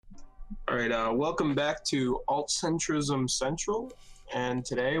All right, welcome back to Altcentrism Central, and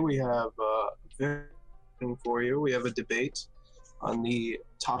today we have very thing for you. We have a debate on the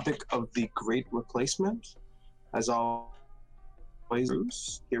topic of the Great Replacement. As always,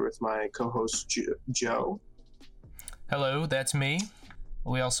 Bruce, here with my co-host Joe. Hello, that's me.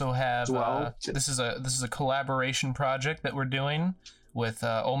 We also have this is a collaboration project that we're doing with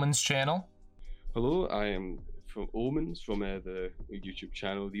Omen's channel. Hello, I am from Omens, from the YouTube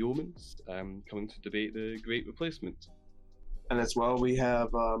channel The Omens, coming to debate the Great Replacement. And as well, we have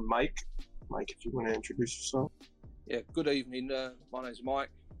Mike. Mike, if you want to introduce yourself. Yeah, good evening. My name's Mike.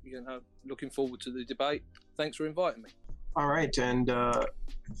 Looking forward to the debate. Thanks for inviting me. All right, and I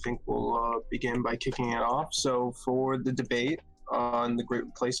think we'll begin by kicking it off. So for the debate on the Great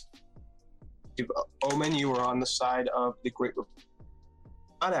Replacement, Omen, you were on the side of the Great Replacement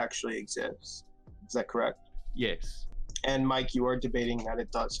not actually exists. Is that correct? Yes. And Mike, you are debating that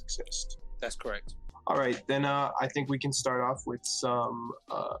it does exist. That's correct. All right, then I think we can start off with some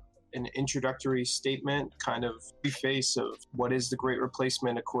an introductory statement, kind of preface of what is the Great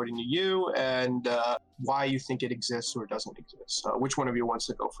Replacement according to you, and why you think it exists or doesn't exist. Which one of you wants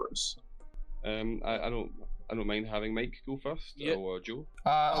to go first? I don't mind having Mike go first, or Joe.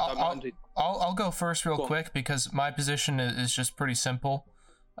 I'll go first real quick because my position is just pretty simple.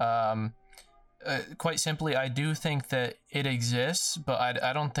 Quite simply, I do think that it exists, but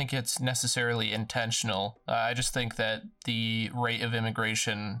I don't think it's necessarily intentional. I just think that the rate of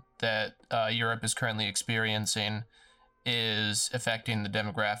immigration that Europe is currently experiencing is affecting the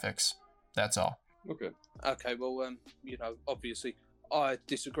demographics. That's all. Okay. Well, obviously, I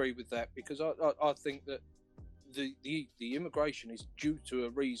disagree with that because I think that the immigration is due to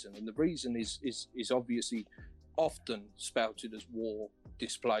a reason, and the reason is obviously often spouted as war,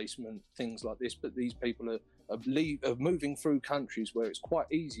 displacement, things like this, but these people are moving through countries where it's quite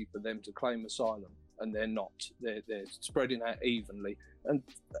easy for them to claim asylum, and they're not. They're spreading out evenly, and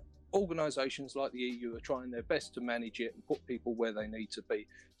organisations like the EU are trying their best to manage it and put people where they need to be.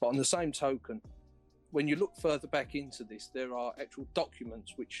 But on the same token, when you look further back into this, there are actual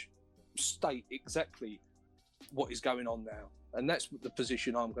documents which state exactly what is going on now, and that's the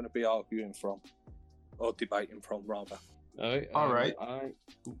position I'm going to be arguing from. Or debating from, rather. All right.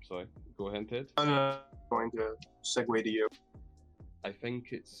 Sorry. Go ahead, Ted. I'm going to segue to you. I think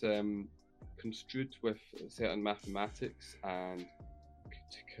it's construed with certain mathematics and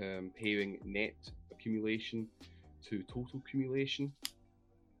comparing net accumulation to total accumulation.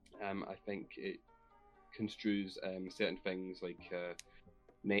 I think it construes certain things like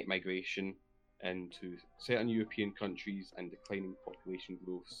net migration into certain European countries and declining population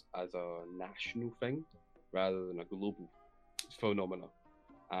growth as a national thing rather than a global phenomena.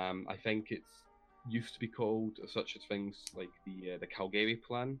 I think it's used to be called such as things like the Calgary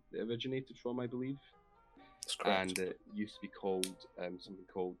Plan that originated from, I believe. That's correct. And it used to be called something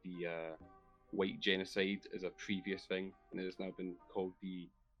called the White Genocide as a previous thing, and it has now been called the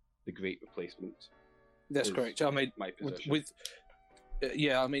Great Replacement. That's correct. I mean, my position. with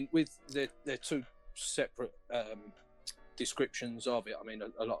their two separate descriptions of it. I mean,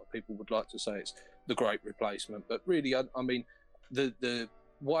 a lot of people would like to say it's the Great Replacement, but really, I mean, the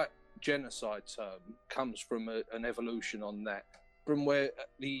white genocide term comes from an evolution on that, from where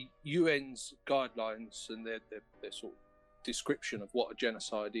the UN's guidelines and their sort of description of what a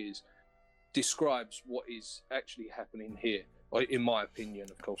genocide is describes what is actually happening here, in my opinion,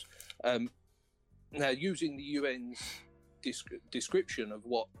 of course. Now, using the UN's description of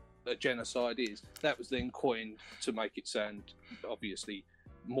what a genocide is, that was then coined to make it sound obviously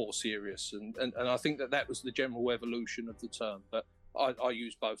more serious, and I think that was the general evolution of the term, but I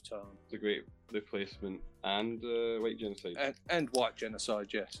use both terms. The Great Replacement and White Genocide. And White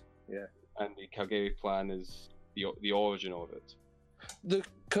Genocide, yes. Yeah. And the Calgary Plan is the origin of it. The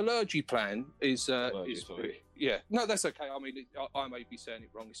Kalergi Plan is sorry. Yeah, no, that's okay. I mean, I may be saying it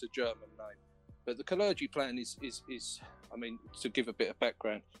wrong. It's a German name. But the Kalergi Plan is I mean, to give a bit of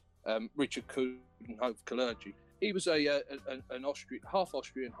background, Richard Coudenhove Kalergi, he was an Austrian,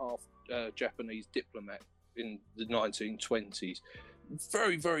 half Japanese diplomat in the 1920s,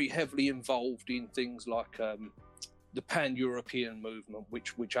 very, very heavily involved in things like the Pan-European movement,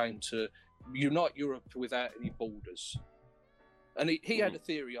 which aimed to unite Europe without any borders. And he had a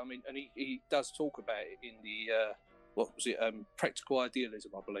theory, I mean, and he does talk about it in the, Practical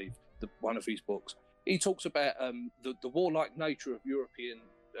Idealism, I believe, one of his books. He talks about the warlike nature of European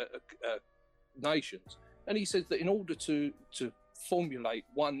nations. And he says that in order to formulate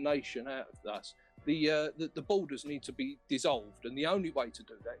one nation out of us, the borders need to be dissolved. And the only way to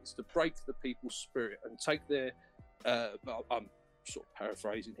do that is to break the people's spirit and take their, I'm sort of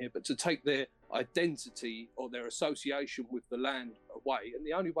paraphrasing here, but to take their identity or their association with the land away, and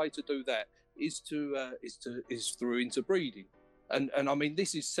the only way to do that is through interbreeding. And I mean,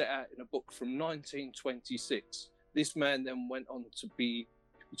 this is set out in a book from 1926. This man then went on to be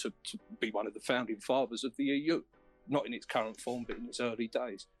one of the founding fathers of the EU, not in its current form, but in its early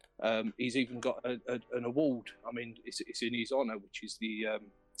days. He's even got an award. I mean, it's in his honour, which is the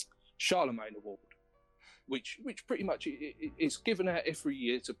Charlemagne Award, which pretty much it's given out every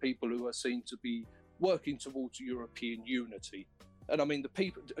year to people who are seen to be working towards European unity. And I mean, the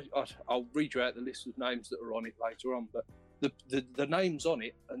people, I'll read you out the list of names that are on it later on, but the names on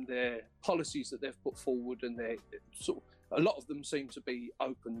it and their policies that they've put forward, and their sort of, a lot of them seem to be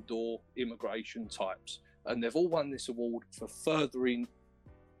open door immigration types, and they've all won this award for furthering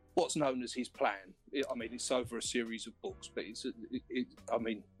what's known as his plan. I mean, it's over a series of books, but I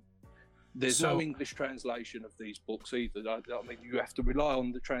mean, there's no English translation of these books either. I mean, you have to rely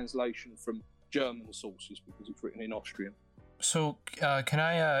on the translation from German sources because it's written in Austrian. So, can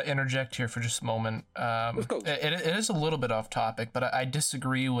I interject here for just a moment? Of course. It is a little bit off topic, but I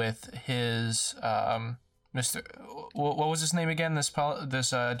disagree with his Mr. What was his name again? This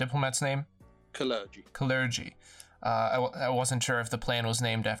diplomat's name? Kalergi. I wasn't sure if the plan was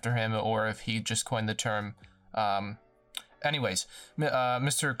named after him or if he just coined the term. Anyways,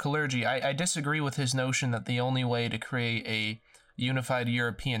 Mr. Kalergi, I disagree with his notion that the only way to create a unified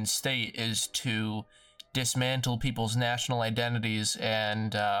European state is to dismantle people's national identities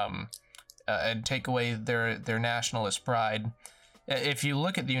and take away their nationalist pride. If you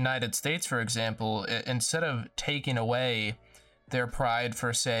look at the United States, for example, instead of taking away their pride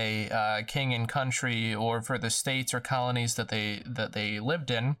for, say, king and country, or for the states or colonies that they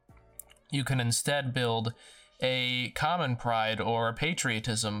lived in, you can instead build a common pride or a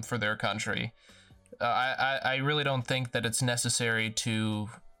patriotism for their country. I really don't think that it's necessary to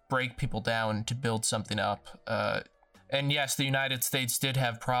break people down to build something up. And yes, the United States did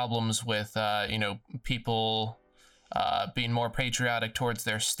have problems with, people being more patriotic towards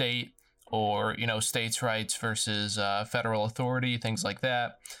their state, or, states' rights versus federal authority, things like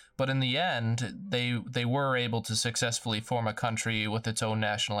that. But in the end, they were able to successfully form a country with its own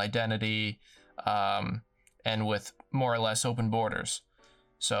national identity, and with more or less open borders.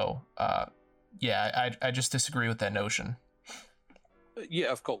 So, I just disagree with that notion.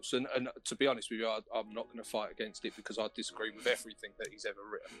 Yeah, of course, and to be honest with you, I'm not going to fight against it because I disagree with everything that he's ever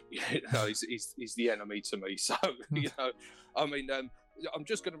written. He's the enemy to me. So I mean, I'm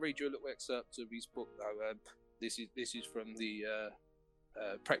just going to read you a little excerpt of his book, though. This is from the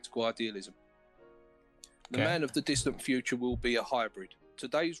Practical Idealism. The man of the distant future will be a hybrid.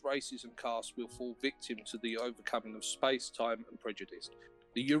 Today's races and castes will fall victim to the overcoming of space, time, and prejudice.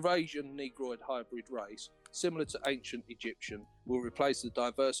 The Eurasian Negroid hybrid race, similar to ancient Egyptian, will replace the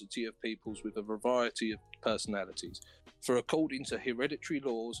diversity of peoples with a variety of personalities. For according to hereditary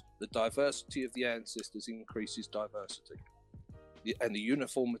laws, the diversity of the ancestors increases diversity, and the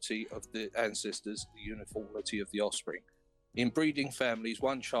uniformity of the ancestors, the uniformity of the offspring. In breeding families,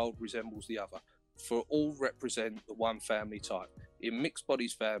 one child resembles the other, for all represent the one family type. In mixed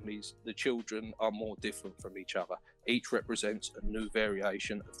bodies families, the children are more different from each other. Each represents a new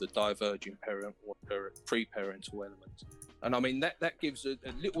variation of the diverging parent or pre-parental element. And I mean, that gives a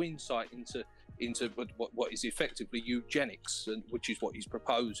little insight into what is effectively eugenics, and which is what he's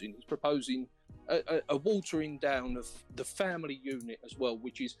proposing. He's proposing a watering down of the family unit as well,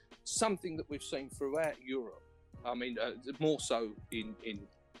 which is something that we've seen throughout Europe. I mean, more so in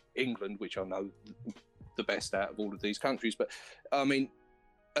England, which I know the best out of all of these countries, but I mean,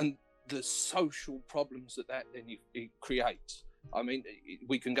 and the social problems that then it creates. I mean,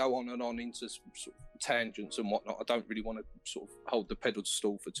 we can go on and on into sort of tangents and whatnot. I don't really want to sort of hold the pedal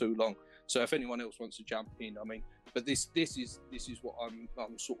stall for too long. So if anyone else wants to jump in, I mean, but this is what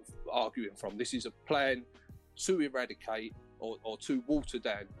I'm sort of arguing from. This is a plan to eradicate or to water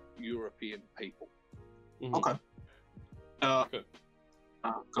down European people. Mm-hmm. Okay.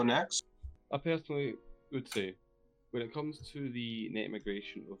 Go next. I personally would say, when it comes to the net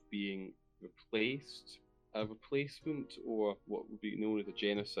migration of being replaced, a replacement, or what would be known as a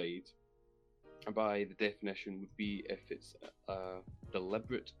genocide, by the definition would be if it's a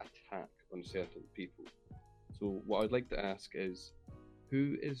deliberate attack on certain people. So what I'd like to ask is,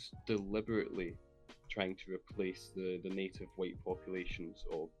 who is deliberately trying to replace the native white populations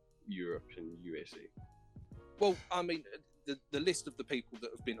of Europe and USA? Well, I mean, the list of the people that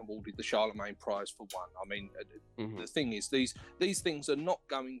have been awarded the Charlemagne Prize for one. I mean, the thing is, these things are not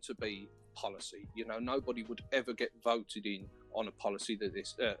going to be policy. You know, nobody would ever get voted in on a policy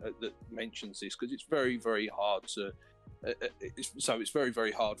that mentions this, because it's very, very hard So it's very,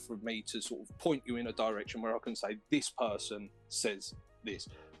 very hard for me to sort of point you in a direction where I can say this person says this.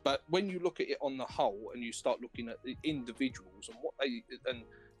 But when you look at it on the whole and you start looking at the individuals and what they and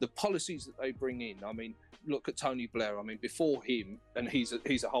the policies that they bring in, I mean, look at Tony Blair. I mean, before him, and he's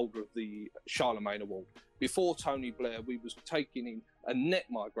a holder of the Charlemagne Award. Before Tony Blair, we was taking in a net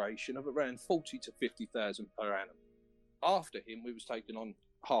migration of around 40 to 50,000 per annum. After him, we was taking on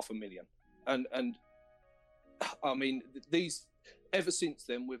 500,000, and I mean, these ever since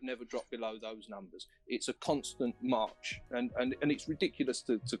then we've never dropped below those numbers. It's a constant march, and it's ridiculous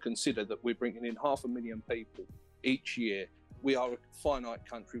to consider that we're bringing in 500,000 people each year. We are a finite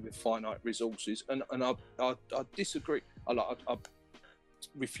country with finite resources, and I disagree. I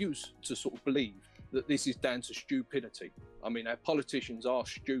refuse to sort of believe that this is down to stupidity. I mean, our politicians are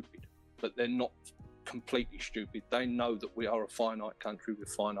stupid, but they're not completely stupid. They know that we are a finite country with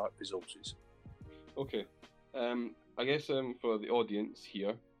finite resources. Okay. I guess for the audience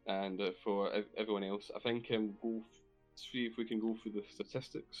here and for everyone else, I think we'll see if we can go through the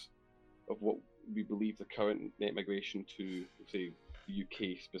statistics of what we believe the current net migration to, say, the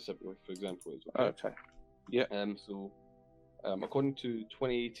UK specifically, for example, is. Okay. Yeah. So, according to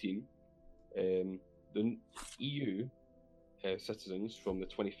 2018, the EU citizens from the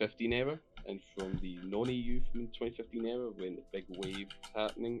 2015 era and from the non-EU from the 2015 era, when the big wave was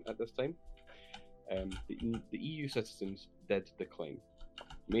happening at this time, the EU citizens did decline.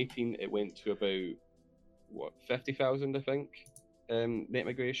 In 2018, it went to about 50,000, I think, net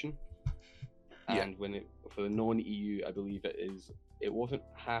migration. Yeah. And when for the non-EU, I believe it wasn't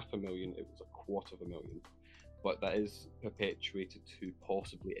 500,000, it was 250,000. But that is perpetuated to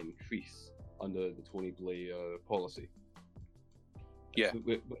possibly increase under the Tony Blair policy. Yeah.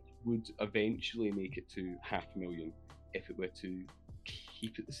 Which would eventually make it to 500,000 if it were to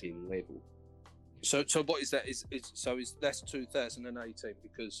keep at the same level. So what is that? Is that's 2018?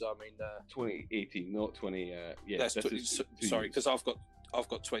 Because I mean, 2018, not 20. Yeah, that's sorry, because because I've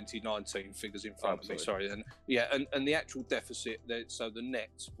got 2019 figures in front of me. Sorry, and the actual deficit there. So the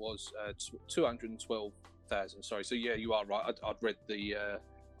net was 212,000. Sorry, so yeah, you are right. I'd read the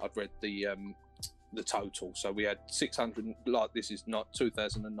total. So we had 600. Like this is not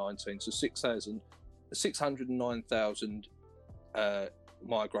 2019. So 609,000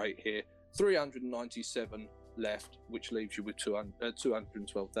 migrate here. 397 left, which leaves you with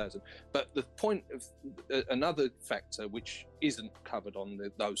 212,000. But the point of another factor which isn't covered on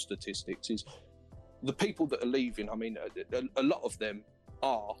those statistics is the people that are leaving. I mean, a lot of them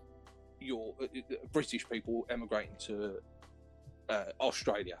are your British people emigrating to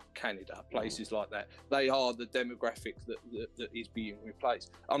Australia, Canada, places like that. They are the demographic that is being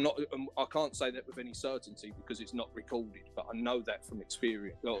replaced. I can't say that with any certainty because it's not recorded, but I know that from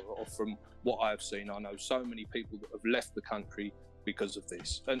experience or from what I've seen. I know so many people that have left the country because of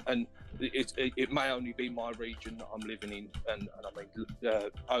this, and it may only be my region that I'm living in, and I mean,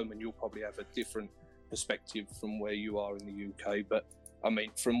 Omen, you'll probably have a different perspective from where you are in the UK, but I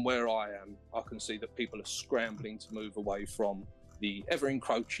mean, from where I am, I can see that people are scrambling to move away from the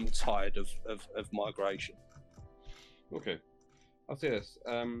ever-encroaching tide of migration. Okay, I'll say this.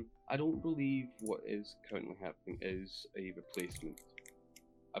 I don't believe what is currently happening is a replacement.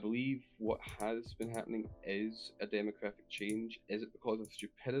 I believe what has been happening is a demographic change. Is it because of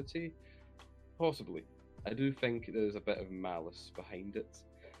stupidity? Possibly. I do think there's a bit of malice behind it,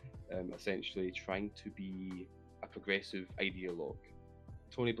 essentially trying to be a progressive ideologue.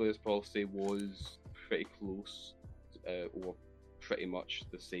 Tony Blair's policy was pretty close, or pretty much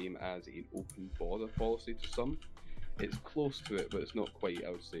the same as an open border policy to some. It's close to it, but it's not quite, I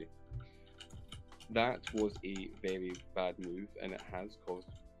would say. That was a very bad move, and it has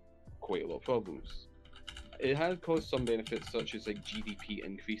caused quite a lot of problems. It has caused some benefits, such as like GDP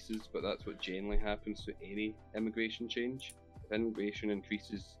increases, but that's what generally happens to any immigration change. If immigration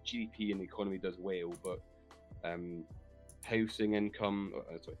increases, GDP and the economy does well, but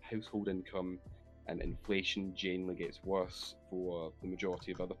household income and inflation generally gets worse for the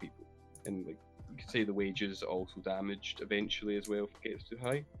majority of other people. And like you could say the wages are also damaged eventually as well if it gets too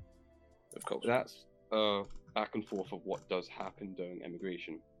high. Of course. That's back and forth of what does happen during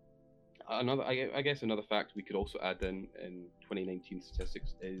immigration. I guess another fact we could also add in 2019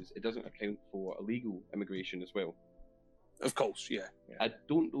 statistics is it doesn't account for illegal immigration as well. Of course, yeah. I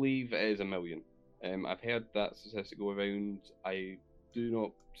don't believe it is 1 million. I've heard that statistic go around. I do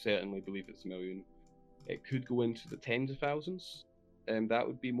not certainly believe it's 1 million. It could go into the tens of thousands. That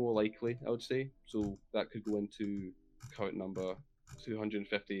would be more likely, I would say. So that could go into current number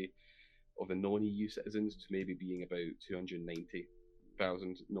 250 of the non-EU citizens to maybe being about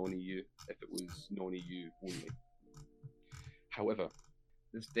 290,000 non-EU if it was non-EU only. However,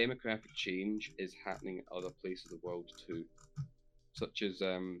 this demographic change is happening in other places of the world too, such as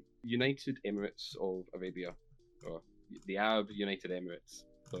United Emirates of Arabia, or the Arab United Emirates.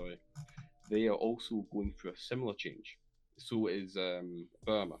 Sorry, they are also going through a similar change. So is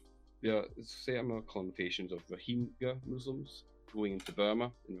Burma. There are certain connotations of Rohingya Muslims going into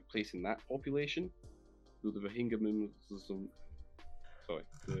Burma and replacing that population. Though the Rohingya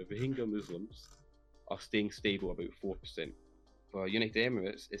Muslims are staying stable about 4%. For United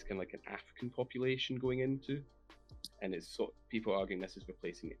Emirates, it's kind of like an African population going into, and it's people arguing this is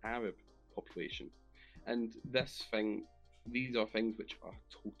replacing the Arab population. And these are things which are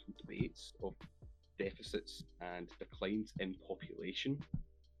total debates of deficits and declines in population.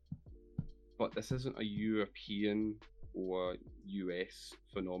 But this isn't a European or US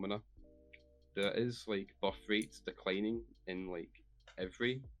phenomena. There is like birth rates declining in like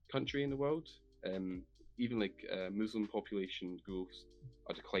every country in the world. Even like Muslim population growths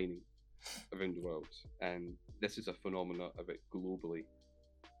are declining around the world, and this is a phenomena of it globally.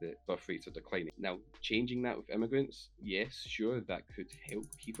 The birth rates are declining. Now, changing that with immigrants, yes, sure, that could help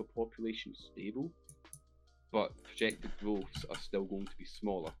keep a population stable, but projected growths are still going to be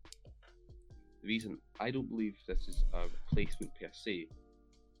smaller. The reason I don't believe this is a replacement per se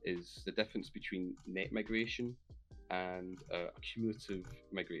is the difference between net migration and accumulative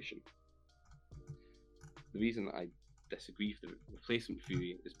migration. The reason I disagree with the replacement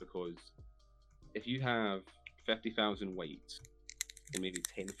theory is because if you have 50,000 whites and maybe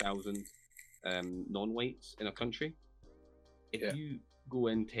 10,000 non-whites in a country, if you go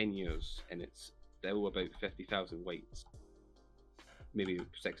in 10 years and it's still about 50,000 whites, maybe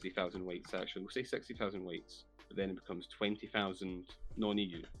 60,000 whites actually, we'll say 60,000 whites, but then it becomes 20,000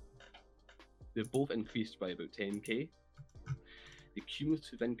 non-EU. They've both increased by about 10k. The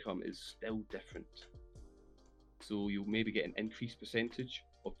cumulative income is still different. So you'll maybe get an increased percentage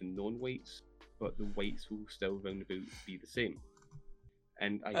of the non-whites, but the whites will still round about be the same.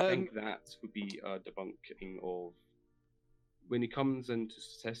 And I think that would be a debunking of, when it comes into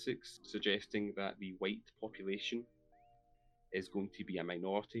statistics suggesting that the white population is going to be a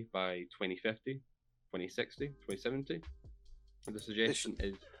minority by 2050, 2060, 2070. And the suggestion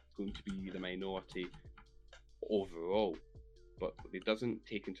is going to be the minority overall. But what it doesn't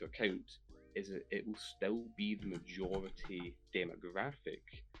take into account is that it will still be the majority demographic.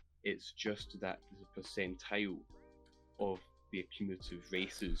 It's just that the percentile of the accumulative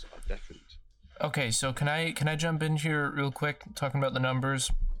races are different. Okay, so can I jump in here real quick, talking about the numbers?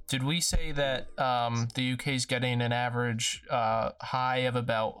 Did we say that the UK is getting an average high of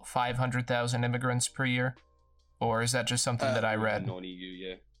about 500,000 immigrants per year? Or is that just something that I read? Non-EU,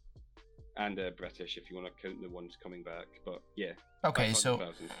 yeah. And British, if you want to count the ones coming back. But yeah. Okay,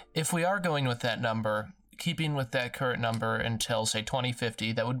 so if we are going with that number, keeping with that current number until, say,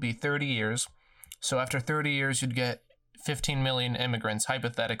 2050, that would be 30 years. So after 30 years, you'd get 15 million immigrants,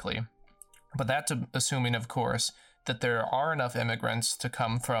 hypothetically. But that's assuming, of course, that there are enough immigrants to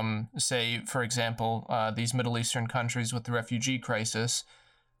come from, say, for example, these Middle Eastern countries with the refugee crisis.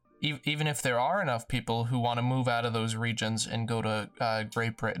 Even if there are enough people who want to move out of those regions and go to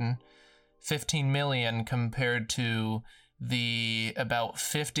Great Britain, 15 million compared to the about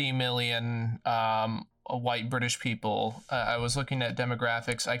 50 million white British people. I was looking at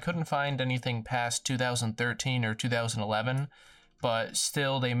demographics. I couldn't find anything past 2013 or 2011, but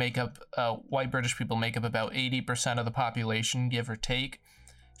still they make up, white British people make up about 80% of the population, give or take.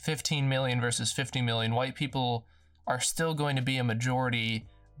 15 million versus 50 million. White people are still going to be a majority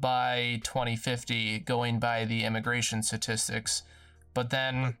by 2050, going by the immigration statistics. But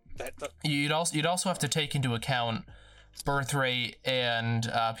then you'd also have to take into account birth rate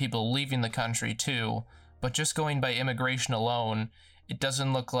and people leaving the country too. But just going by immigration alone, it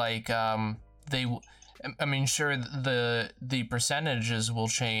doesn't look like I mean, sure, the percentages will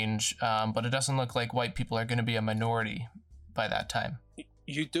change, but it doesn't look like white people are going to be a minority by that time.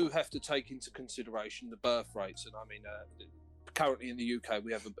 You do have to take into consideration the birth rates, and I mean, currently in the UK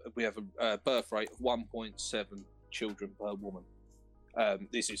we have a birth rate of 1.7 children per woman.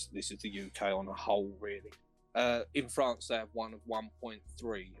 This is the UK on a whole, really. In France, they have one of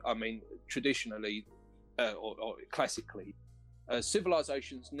 1.3. I mean, traditionally or classically,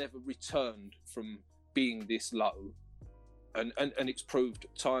 civilizations never returned from being this low, and it's proved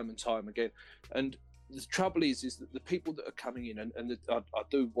time and time again. And the trouble is that the people that are coming in, and I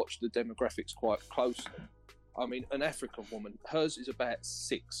do watch the demographics quite closely. I mean, an African woman, hers is about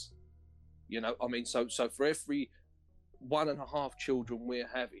 6. You know, I mean, so for every 1.5 children we're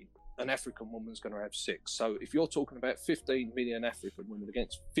having, an African woman's going to have 6. So if you're talking about 15 million African women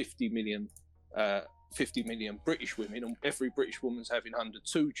against 50 million 50 million British women, and every British woman's having under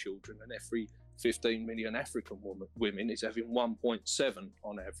 2 children, and every 15 million African women is having 1.7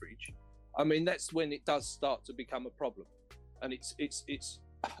 on average. I mean, that's when it does start to become a problem. And it's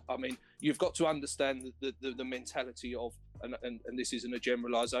I mean, you've got to understand the mentality of, and this isn't a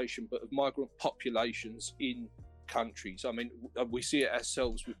generalisation, but of migrant populations in countries. I mean, we see it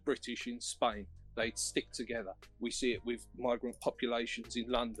ourselves with British in Spain. They stick together. We see it with migrant populations in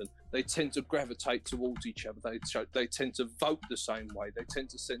London. They tend to gravitate towards each other. They tend to vote the same way. They tend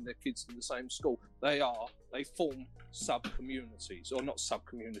to send their kids to the same school. They form sub-communities, or not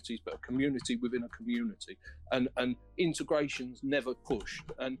sub-communities, but a community within a community. And integration's never pushed.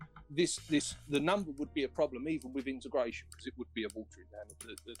 And the number would be a problem even with integration, because it would be a watering down of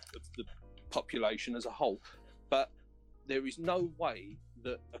the population as a whole. But there is no way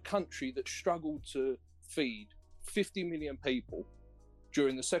that a country that struggled to feed 50 million people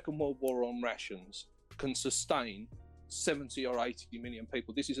during the Second World War on rations can sustain 70 or 80 million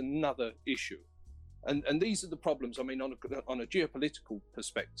people. This is another issue. And these are the problems. I mean, on a geopolitical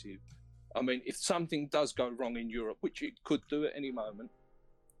perspective, I mean, if something does go wrong in Europe, which it could do at any moment,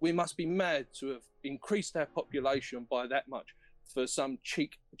 we must be mad to have increased our population by that much for some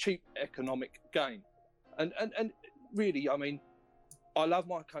cheap economic gain. And really, I mean, I love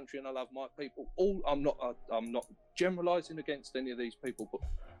my country and I love my people. I'm not generalising against any of these people, but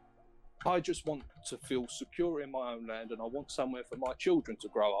I just want to feel secure in my own land, and I want somewhere for my children to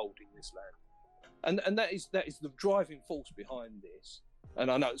grow old in this land. And that is the driving force behind this. And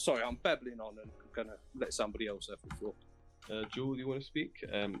I know, sorry, I'm babbling on, and I'm going to let somebody else have the floor. Joel, do you want to speak?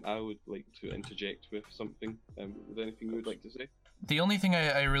 I would like to interject with something. With anything you would like to say? The only thing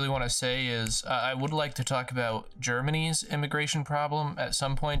I really want to say is I would like to talk about Germany's immigration problem at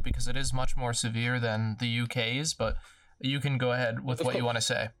some point, because it is much more severe than the UK's, but you can go ahead with what you want to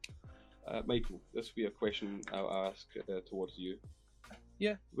say. Michael, this will be a question I'll ask towards you.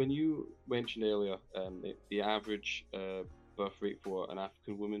 Yeah. When you mentioned earlier the average birth rate for an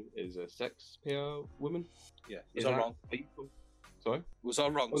African woman is 6 per woman? Yeah. Was I wrong? Sorry? Was I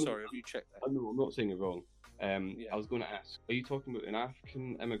wrong? Sorry, have you checked that? No, I'm not saying you're wrong. Yeah. I was going to ask, are you talking about an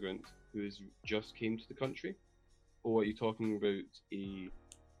African immigrant who has just came to the country? Or are you talking about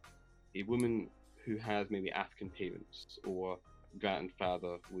a woman who has maybe African parents, or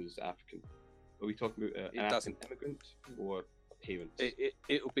grandfather was African? Are we talking about an African immigrant or a parent?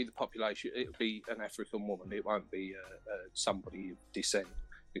 It'll be the population. It'll be an African woman. It won't be somebody of descent,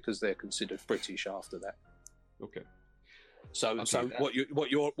 because they're considered British after that. Okay. So what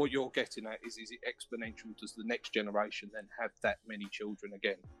you're getting at is it exponential? Does the next generation then have that many children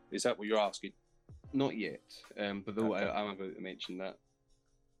again? Is that what you're asking? Not yet, but though Okay. I'm about to mention that.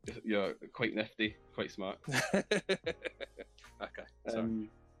 You're quite nifty, quite smart. Okay. Sorry.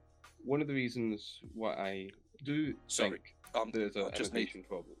 One of the reasons why I do think there's an immigration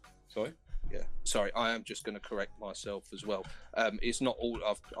problem. Sorry? Yeah. Sorry, I am just going to correct myself as well. It's not all.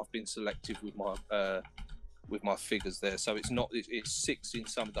 I've been selective with my figures there. So it's not. It's 6 in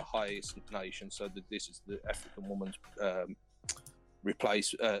some of the highest nations. So this is the African woman's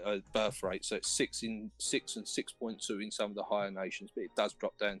birth rate. So it's 6 and 6.2 in some of the higher nations, but it does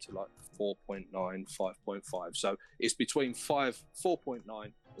drop down to like 4.9, 5.5. So it's between 4.9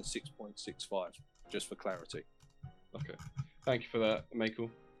 and 6.65, just for clarity. Okay. Thank you for that,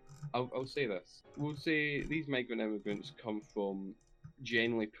 Michael. I'll say this. We'll say these migrant immigrants come from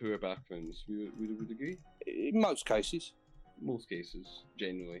generally poor backgrounds. We would agree? In most cases. Most cases,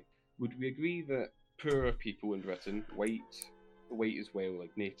 generally. Would we agree that poorer people in Britain, white as well,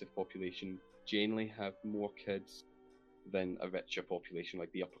 like native population, generally have more kids than a richer population,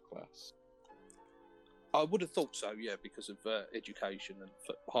 like the upper class? I would have thought so, yeah, because of education and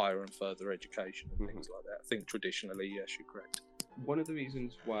higher and further education and things like that. I think traditionally, yes, you're correct. One of the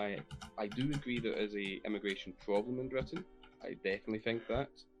reasons why I do agree there is a immigration problem in Britain, I definitely think that.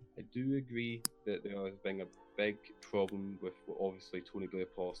 I do agree that there has been a big problem with what obviously Tony Blair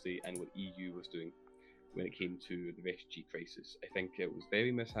policy and what EU was doing when it came to the refugee crisis. I think it was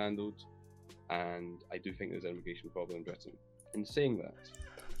very mishandled, and I do think there's an immigration problem in Britain. In saying that,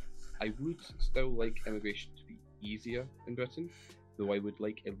 I would still like immigration to be easier in Britain, though I would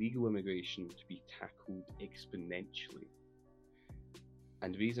like illegal immigration to be tackled exponentially.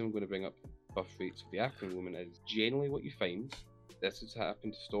 And the reason I'm going to bring up birth rates for the African woman is generally what you find. This has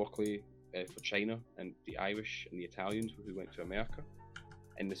happened historically for China and the Irish and the Italians who went to America.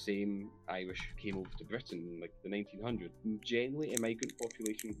 And the same Irish came over to Britain in like the 1900s. Generally, migrant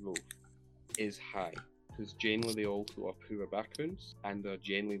population growth is high, because generally they also are poorer backgrounds and they're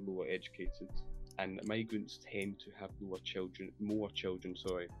generally lower educated. And migrants tend to have more children,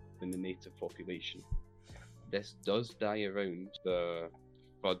 than the native population. this does die around the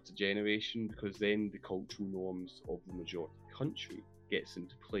third generation, because then the cultural norms of the majority country gets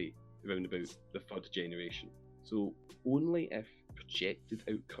into play around about the third generation. So only if projected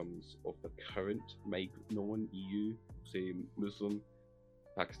outcomes of the current non-EU, say Muslim,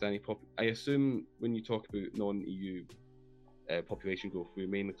 Pakistani I assume when you talk about non-EU population growth, we're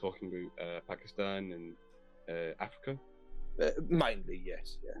mainly talking about Pakistan and Africa. Mainly,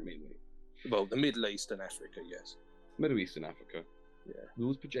 yes. Yeah. Mainly. Well, the Middle East and Africa, yes. Middle East and Africa. Yeah.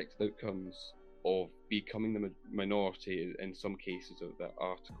 Those projected outcomes of becoming the minority, in some cases, of that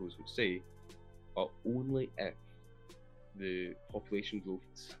articles would say, are only if the population growth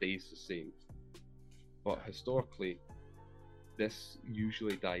stays the same. But historically, this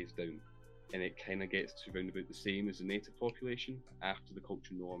usually dies down, and it kind of gets to around about the same as the native population after the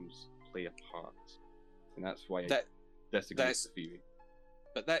cultural norms play a part. And that's why I disagree with the theory.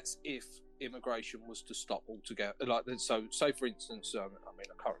 But that's if immigration was to stop altogether. Like, so, say for instance, I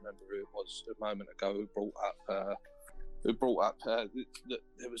can't remember who it was a moment ago who brought up that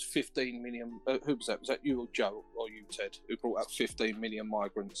there was 15 million. Who was that? Was that you or Joe or you, Ted, who brought up 15 million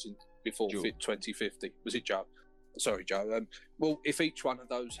migrants before 2050? Was it Joe? Sorry, Joe. Well, if each one of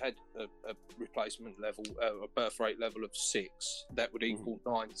those had a replacement level, a birth rate level of 6, that would equal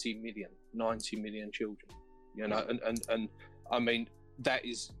 90 million children. You know, and I mean, that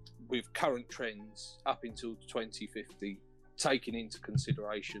is with current trends up until 2050, taking into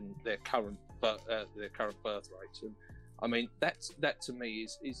consideration their current birth rates. And I mean, that to me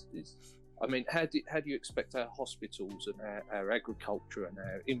is I mean, how do you expect our hospitals and our agriculture and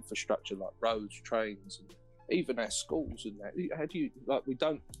our infrastructure like roads, trains, and even our schools and that? How do you, like, we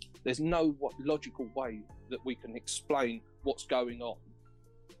don't? There's no logical way that we can explain what's going on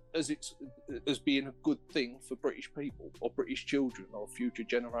as being a good thing for British people or British children or future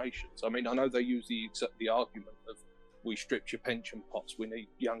generations. I mean, I know they use the argument of, we stripped your pension pots, we need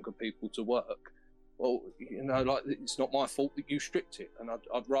younger people to work. Well, you know, like, it's not my fault that you stripped it, and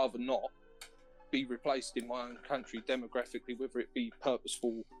I'd rather not be replaced in my own country demographically, whether it be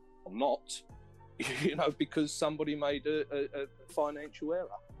purposeful or not, you know, because somebody made a financial error.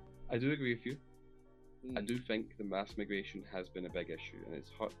 I do agree with you. I do think the mass migration has been a big issue, and it's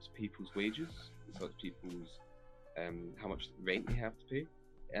hurt people's wages, it's hurt people's how much rent they have to pay,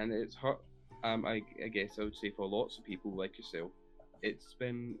 and it's hurt, I guess I would say, for lots of people like yourself, it's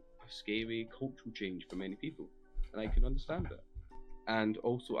been a scary cultural change for many people, and I can understand that. And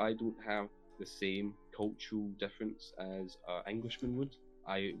also, I don't have the same cultural difference as an Englishman would.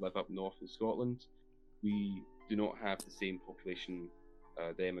 I live up north in Scotland. We do not have the same population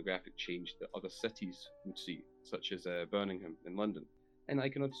demographic change that other cities would see, such as Birmingham in London. And I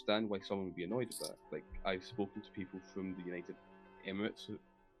can understand why someone would be annoyed at that. Like, I've spoken to people from the United Emirates,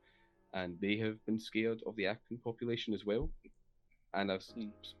 and they have been scared of the African population as well. And I've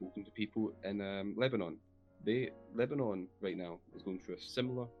spoken to people in Lebanon. Lebanon right now is going through a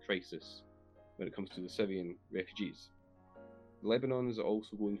similar crisis when it comes to the Syrian refugees. Lebanon is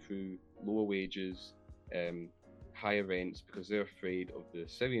also going through lower wages, higher rents, because they're afraid of the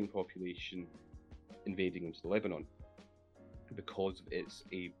Syrian population invading into Lebanon, because it's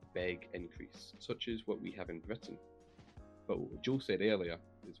a big increase, such as what we have in Britain. But what Joe said earlier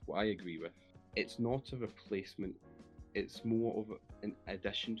is what I agree with. It's not a replacement, it's more of an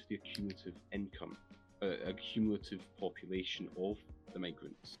addition to the cumulative income, a cumulative population of the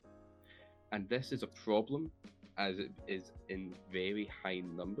migrants. And this is a problem, as it is in very high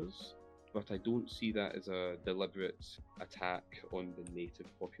numbers, but I don't see that as a deliberate attack on the native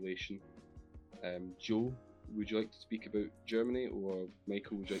population. Joe, would you like to speak about Germany, or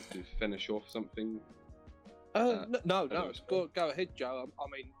Michael, would you like to finish off something? No. Go ahead, Joe. I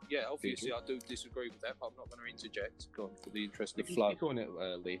mean, yeah, obviously I do disagree with that, but I'm not going to interject. Go on, for the interest of flow. Speak on it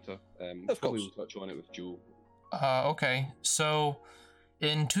later. Of probably course. We'll touch on it with Joe. Okay, so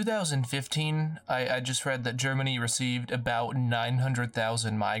in 2015, I just read that Germany received about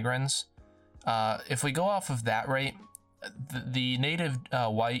 900,000 migrants. If we go off of that rate, the native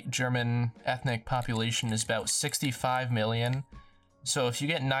white German ethnic population is about 65 million. So if you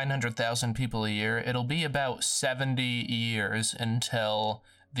get 900,000 people a year, it'll be about 70 years until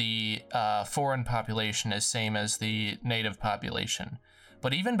the foreign population is same as the native population.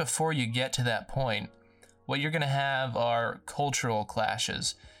 But even before you get to that point, what you're going to have are cultural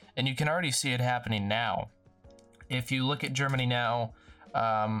clashes, and you can already see it happening now. If you look at Germany now,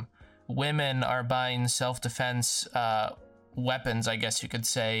 women are buying self-defense weapons, I guess you could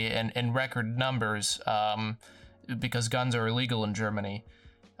say, in record numbers, because guns are illegal in Germany.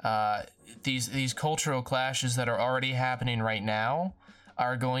 These cultural clashes that are already happening right now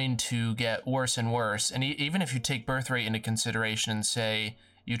are going to get worse and worse. And even if you take birth rate into consideration and say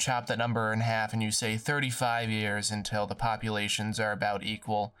you chop that number in half and you say 35 years until the populations are about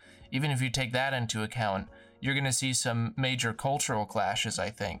equal, even if you take that into account, you're going to see some major cultural clashes,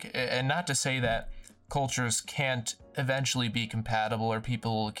 I think. And not to say that cultures can't eventually be compatible or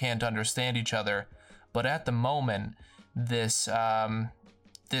people can't understand each other, but at the moment, this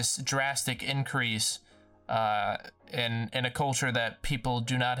drastic increase in a culture that people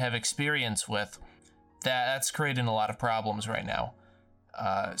do not have experience with, that's creating a lot of problems right now.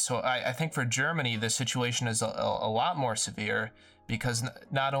 So I think for Germany, the situation is a lot more severe, because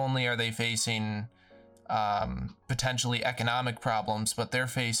not only are they facing potentially economic problems, but they're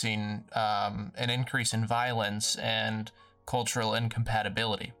facing an increase in violence and cultural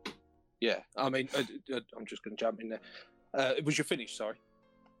incompatibility. Yeah, I mean, I'm just going to jump in there. Was you finished? Sorry.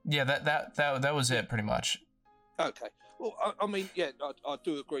 Yeah, that was it pretty much. Okay. Well, I mean, yeah, I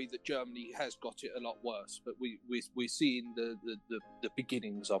do agree that Germany has got it a lot worse, but we're seeing the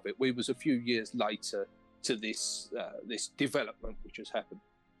beginnings of it. We was a few years later to this development which has happened.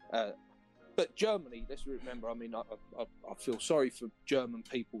 But Germany, let's remember, I mean, I feel sorry for German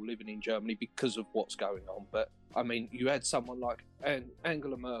people living in Germany because of what's going on. But, I mean, you had someone like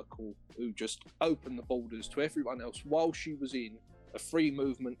Angela Merkel, who just opened the borders to everyone else while she was in a free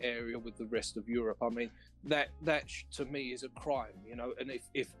movement area with the rest of Europe. I mean, that to me is a crime, you know. And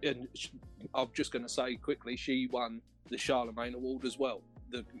I'm just going to say quickly, she won the Charlemagne Award as well.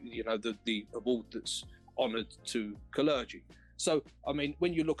 The award that's honoured to clergy. So, I mean,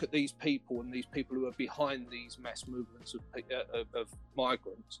 when you look at these people and these people who are behind these mass movements of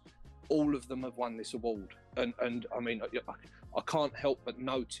migrants, all of them have won this award. And I mean, I can't help but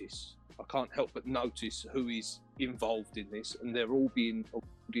notice who is involved in this, and they're all being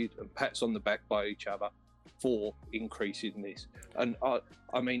awarded and pats on the back by each other for increasing this. And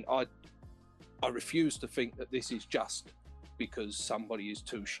I mean, I refuse to think that this is just because somebody is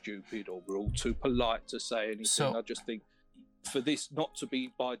too stupid or we're all too polite to say anything. So, I just think for this not to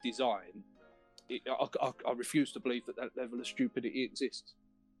be by design, I refuse to believe that level of stupidity exists.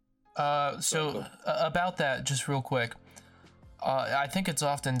 About that, just real quick, I think it's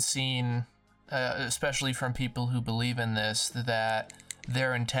often seen, especially from people who believe in this, that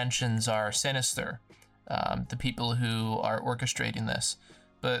their intentions are sinister, the people who are orchestrating this.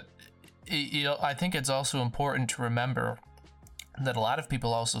 But I think it's also important to remember that a lot of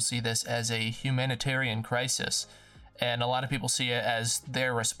people also see this as a humanitarian crisis. And a lot of people see it as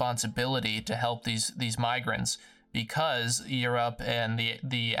their responsibility to help these migrants, because Europe and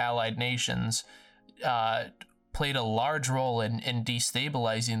the allied nations played a large role in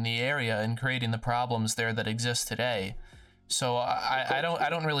destabilizing the area and creating the problems there that exist today. So I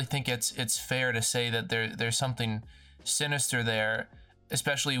don't really think it's fair to say that there's something sinister there,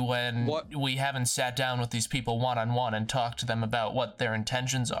 especially when we haven't sat down with these people one-on-one and talked to them about what their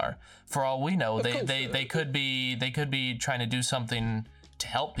intentions are. For all we know, they could be trying to do something to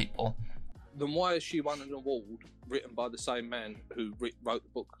help people. Then why has she won an award written by the same man who wrote the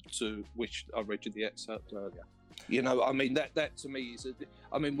book to which I read you the excerpt earlier? You know, I mean, that to me is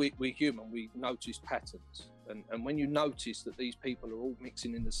we're human, we notice patterns. And when you notice that these people are all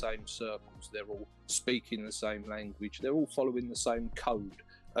mixing in the same circles, they're all speaking the same language, they're all following the same code,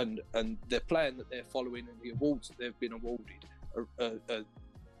 and their plan that they're following and the awards that they've been awarded are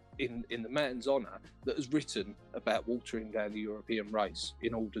in the man's honour that has written about watering down the European race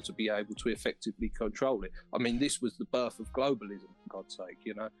in order to be able to effectively control it. I mean, this was the birth of globalism, for God's sake.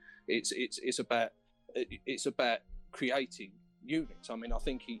 You know, it's about creating units. I mean, I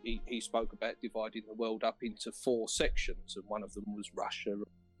think he spoke about dividing the world up into 4 sections, and one of them was Russia,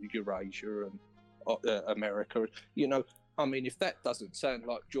 Eurasia, and America. You know, I mean, if that doesn't sound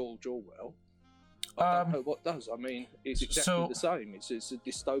like George Orwell, I don't know what does. I mean, it's exactly the same. It's a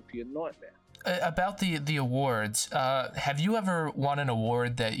dystopian nightmare. About the awards, have you ever won an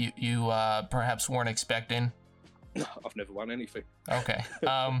award that you perhaps weren't expecting? I've never won anything. Okay.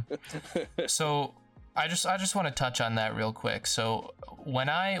 So I just want to touch on that real quick. So when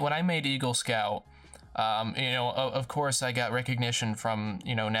I made Eagle Scout, of course I got recognition from,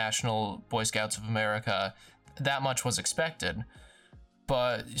 National Boy Scouts of America. That much was expected.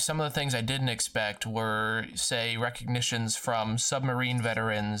 But some of the things I didn't expect were, say, recognitions from submarine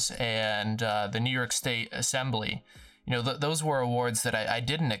veterans and the New York State Assembly. Those were awards that I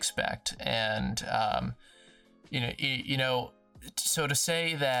didn't expect. And, so to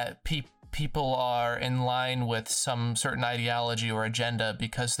say that people are in line with some certain ideology or agenda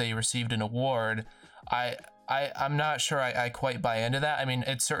because they received an award, I'm not sure I quite buy into that. I mean,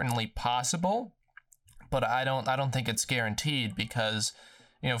 it's certainly possible, but I don't think it's guaranteed because,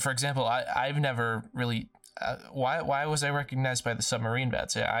 for example, I've never really why was I recognized by the submarine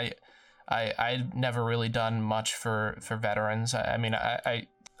vets? I've never really done much for veterans. I mean,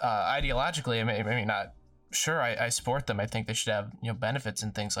 ideologically, I mean, not sure. I support them. I think they should have benefits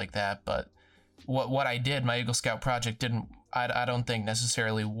and things like that. But what I did, my Eagle Scout project didn't. I don't think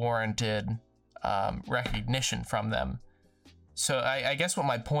necessarily warranted recognition from them. So I guess what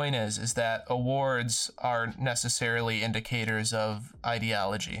my point is that awards aren't necessarily indicators of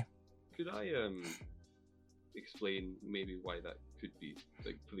ideology. Could I explain maybe why that could be,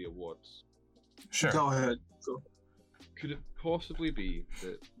 like, for the awards? Sure. Go ahead. Could it possibly be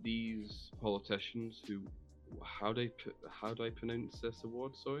that these politicians who, how do I pronounce this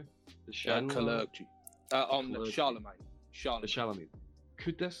award? Sorry, the Kalergi. On the Charlemagne. The Charlemagne.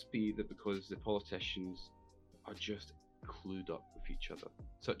 Could this be that because the politicians are just clued up with each other,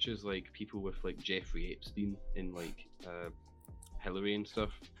 such as like people with like Jeffrey Epstein and like Hillary and stuff,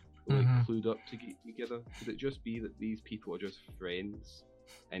 like clued up to get together? Could it just be that these people are just friends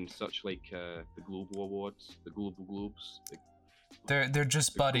and such, like the Global Awards, the Global Globes? Like, they're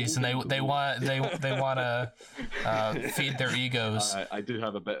just buddies, and they want to feed their egos. I do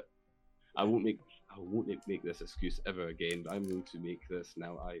have a bit. I won't make this excuse ever again. I'm going to make this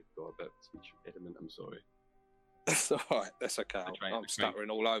now. I've got a bit of speech impediment. I'm sorry. That's all right. That's okay. I'm stuttering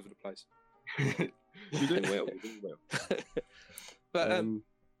all over the place. You're doing well. You're doing well. But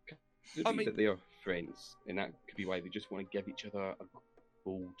could it be that they are friends, and that could be why they just want to give each other a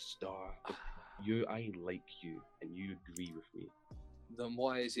gold star. I like you, and you agree with me. Then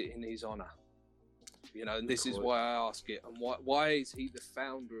why is it in his honour? And this is why I ask it. And why is he the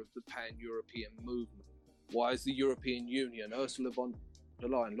founder of the pan-European movement? Why is the European Union, Ursula von der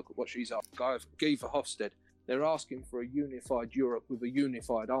Leyen, look at what she's up, Guy Verhofstadt, they're asking for a unified Europe with a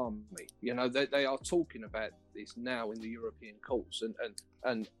unified army. They are talking about this now in the European courts.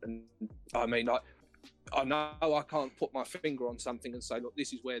 And I mean, I know I can't put my finger on something and say, look,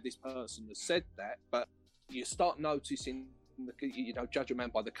 this is where this person has said that, but you start noticing, judge a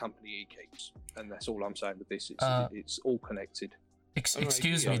man by the company he keeps, and that's all I'm saying with this. It's all connected.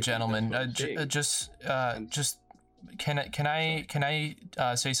 Excuse me, gentlemen. Can I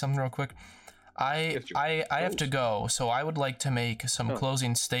say something real quick? I have to go, so I would like to make some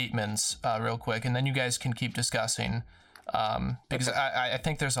closing statements real quick, and then you guys can keep discussing. Because I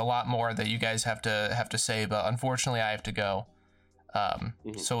think there's a lot more that you guys have to say, but unfortunately I have to go.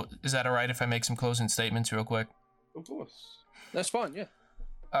 So is that all right if I make some closing statements real quick? Of course. That's fine, yeah.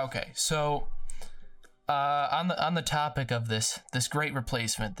 Okay, so on the topic of this great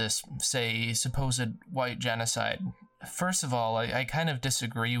replacement, this supposed white genocide. First of all, I kind of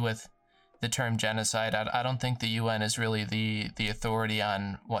disagree with the term genocide. I don't think the UN is really the authority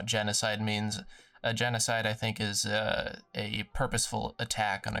on what genocide means. A genocide, I think, is a purposeful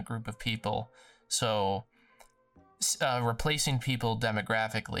attack on a group of people. So replacing people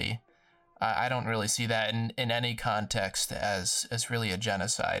demographically, I don't really see that in any context as really a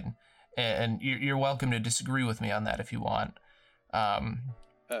genocide. And you're welcome to disagree with me on that if you want. But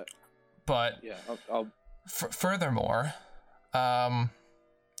yeah, furthermore,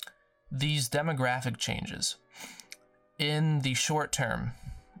 these demographic changes, in the short term,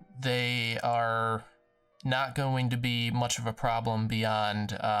 they are not going to be much of a problem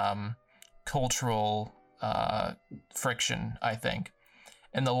beyond cultural friction, I think.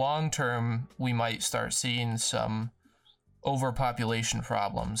 In the long term, we might start seeing some overpopulation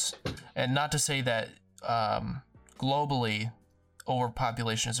problems. And not to say that globally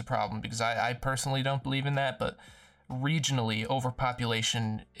overpopulation is a problem, because I personally don't believe in that, but regionally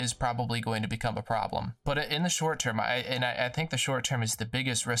overpopulation is probably going to become a problem. But in the short term, I think the short term is the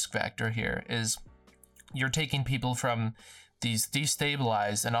biggest risk factor here, is you're taking people from these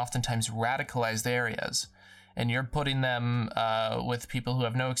destabilized and oftentimes radicalized areas, and you're putting them with people who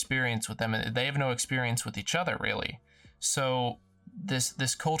have no experience with them, and they have no experience with each other, really. So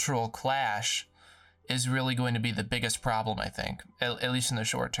this cultural clash is really going to be the biggest problem, I think, at least in the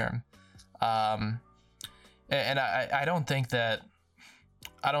short term. And I don't think that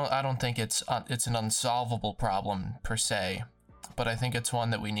I don't think it's an unsolvable problem per se, but I think it's one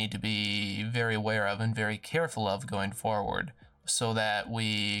that we need to be very aware of and very careful of going forward, so that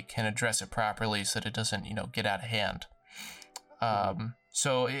we can address it properly, so that it doesn't get out of hand.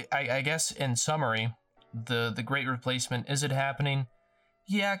 So I guess in summary, the Great Replacement, is it happening?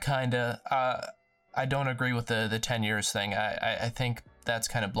 Yeah, kinda. I don't agree with the 10 years thing. I think that's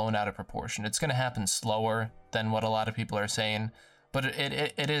kind of blown out of proportion. It's going to happen slower than what a lot of people are saying, but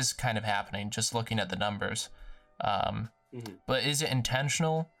it is kind of happening, just looking at the numbers. But is it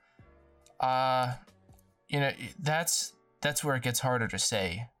intentional? that's where it gets harder to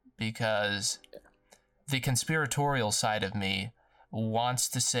say, because the conspiratorial side of me wants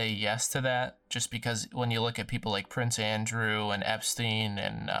to say yes to that, just because when you look at people like Prince Andrew and Epstein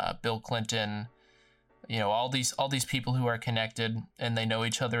and Bill Clinton, all these people who are connected and they know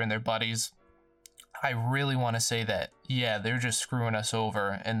each other and they're buddies, I really want to say that, yeah, they're just screwing us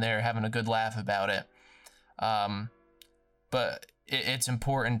over and they're having a good laugh about it. But it's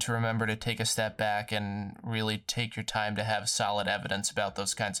important to remember to take a step back and really take your time to have solid evidence about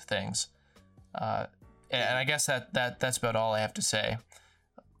those kinds of things. And I guess that's about all I have to say.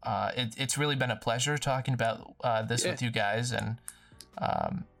 It's really been a pleasure talking about this with you guys, and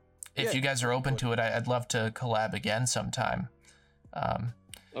if you guys are open to it, I'd love to collab again sometime. I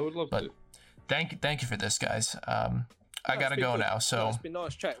would love to. Thank you for this, guys. I gotta go now. So it's been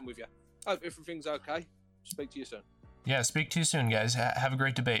nice chatting with you. Hope everything's okay. Speak to you soon. Yeah, speak to you soon, guys. Have a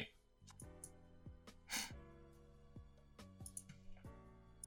great debate.